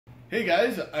Hey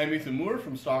guys, I'm Ethan Moore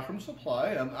from Stockroom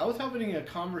Supply. I was having a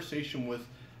conversation with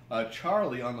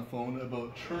Charlie on the phone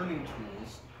about churning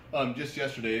tools just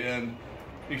yesterday and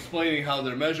explaining how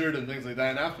they're measured and things like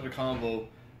that. And after the convo,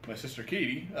 my sister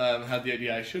Katie had the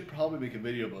idea I should probably make a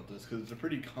video about this because it's a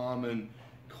pretty common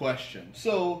question.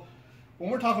 So when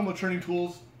we're talking about churning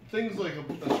tools, things like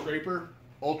a scraper,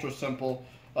 ultra simple.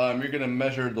 You're going to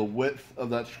measure the width of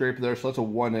that scraper there, so that's a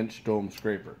 1-inch dome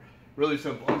scraper. Really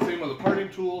simple. And same with a parting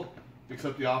tool,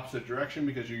 except the opposite direction,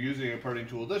 because you're using a parting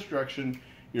tool this direction,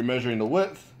 you're measuring the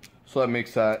width, so that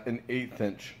makes that an 1/8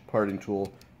 inch parting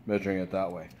tool, measuring it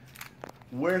that way.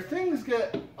 Where things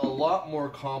get a lot more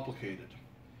complicated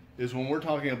is when we're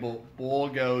talking about bowl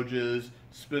gouges,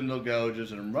 spindle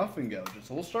gouges, and roughing gouges.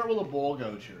 So we'll start with a bowl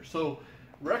gouge here. So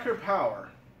Record Power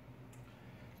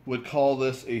would call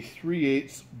this a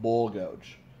 3/8 bowl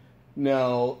gouge.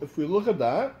 Now, if we look at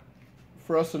that,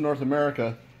 for us in North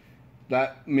America,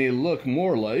 that may look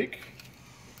more like,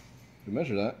 if we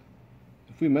measure that,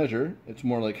 if we measure, it's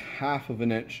more like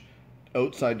 1/2 inch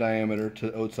outside diameter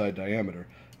to outside diameter.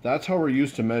 That's how we're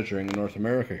used to measuring in North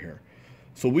America here.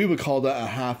 So we would call that a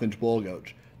 1/2 inch bowl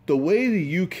gouge. The way the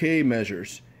UK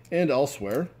measures, and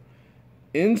elsewhere,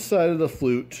 inside of the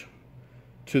flute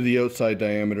to the outside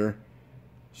diameter,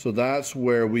 so that's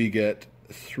where we get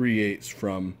 3/8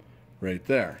 from right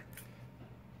there.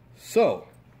 So,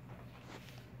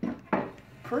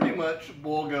 pretty much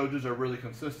bowl gouges are really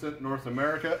consistent. North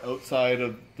America, outside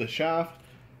of the shaft,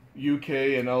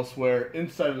 UK and elsewhere,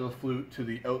 inside of the flute to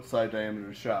the outside diameter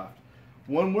of the shaft.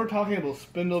 When we're talking about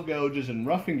spindle gouges and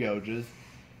roughing gouges,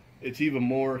 it's even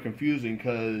more confusing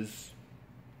because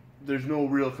there's no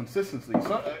real consistency.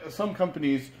 Some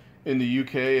companies in the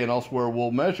UK and elsewhere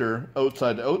will measure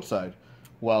outside to outside,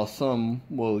 while some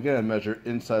will again measure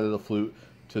inside of the flute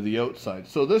to the outside.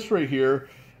 So this right here,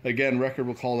 again, Record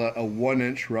will call that a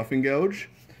 1-inch roughing gouge.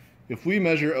 If we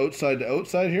measure outside to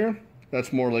outside here,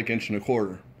 that's more like 1.25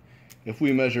 inches. If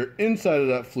we measure inside of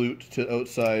that flute to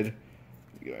outside,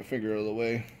 get my finger out of the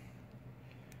way. I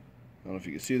don't know if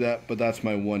you can see that, but that's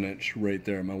my 1 inch right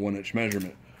there, my 1-inch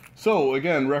measurement. So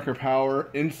again, Record Power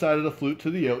inside of the flute to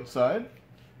the outside.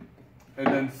 And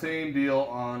then same deal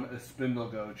on a spindle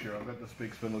gouge here. I've got this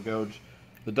big spindle gouge.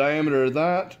 The diameter of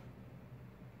that,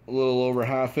 a little over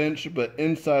 1/2 inch, but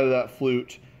inside of that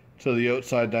flute to the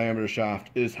outside diameter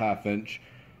shaft is 1/2 inch,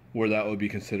 where that would be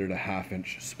considered a 1/2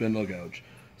 inch spindle gouge.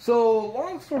 So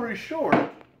long story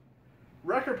short,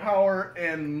 Record Power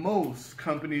and most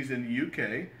companies in the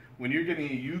UK, when you're getting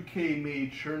a UK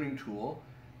made churning tool,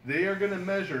 they are going to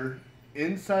measure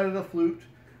inside of the flute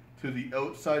to the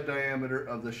outside diameter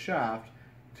of the shaft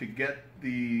to get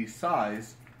the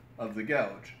size of the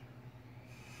gouge.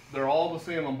 They're all the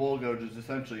same on bowl gouges,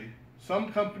 essentially. Some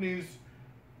companies,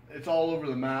 it's all over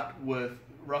the map with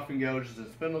roughing gouges and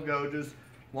spindle gouges.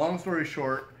 Long story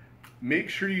short, make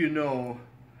sure you know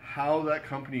how that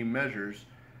company measures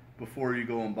before you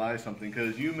go and buy something,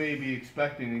 because you may be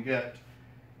expecting to get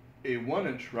a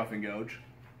 1-inch roughing gouge,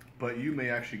 but you may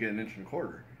actually get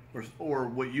 1.25 inches, or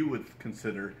what you would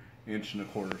consider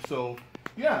 1.25 inches. So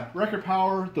yeah, Record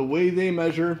Power, the way they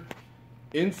measure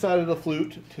inside of the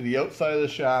flute to the outside of the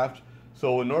shaft.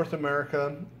 So in North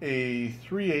America, a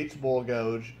 3/8 bowl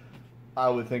gouge, I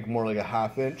would think more like a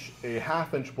 1/2 inch. A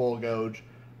 1/2 inch bowl gouge,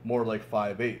 more like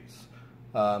 5/8.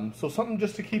 So something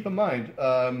just to keep in mind,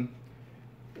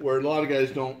 where a lot of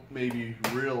guys don't maybe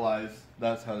realize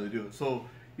that's how they do it. So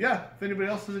yeah, if anybody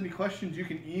else has any questions, you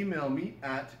can email me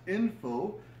at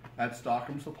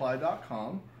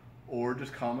info@stockroomsupply.com or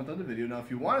just comment on the video. Now, if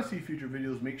you want to see future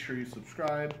videos, make sure you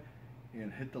subscribe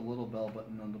and hit the little bell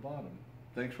button on the bottom.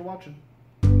 Thanks for watching.